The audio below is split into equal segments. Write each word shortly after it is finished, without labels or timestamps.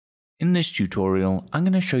In this tutorial, I'm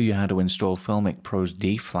going to show you how to install FiLMiC Pro's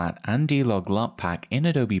deFlat and deLOG LUT pack in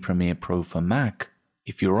Adobe Premiere Pro for Mac.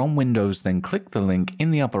 If you're on Windows, then click the link in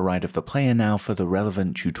the upper right of the player now for the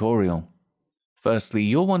relevant tutorial. Firstly,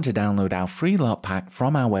 you'll want to download our free LUT pack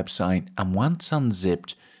from our website, and once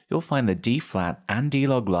unzipped, you'll find the deFlat and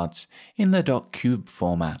deLOG LUTs in the .cube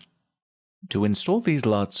format. To install these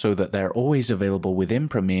LUTs so that they're always available within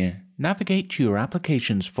Premiere, navigate to your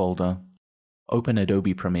Applications folder, open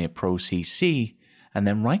Adobe Premiere Pro CC, and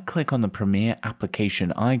then right-click on the Premiere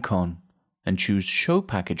application icon and choose Show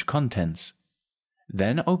Package Contents.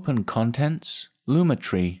 Then open Contents,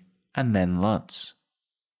 Lumetri, and then LUTs.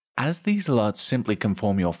 As these LUTs simply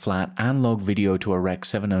conform your flat and log video to a Rec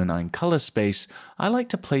 709 color space, I like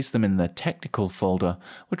to place them in the Technical folder,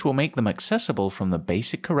 which will make them accessible from the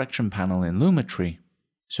Basic Correction panel in Lumetri.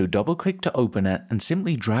 So double-click to open it and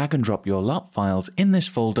simply drag and drop your LUT files in this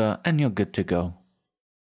folder and you're good to go.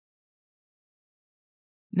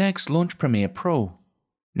 Next, launch Premiere Pro.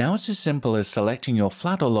 Now it's as simple as selecting your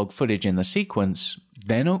flat or log footage in the sequence,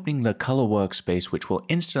 then opening the color workspace which will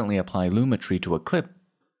instantly apply Lumetri to a clip.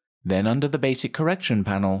 Then under the Basic Correction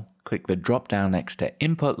panel, click the drop-down next to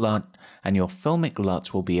Input LUT and your FiLMiC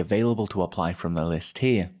LUTs will be available to apply from the list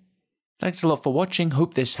here. Thanks a lot for watching,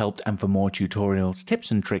 hope this helped, and for more tutorials,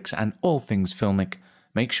 tips and tricks, and all things FiLMiC,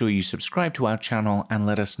 make sure you subscribe to our channel and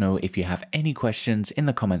let us know if you have any questions in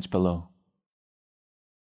the comments below.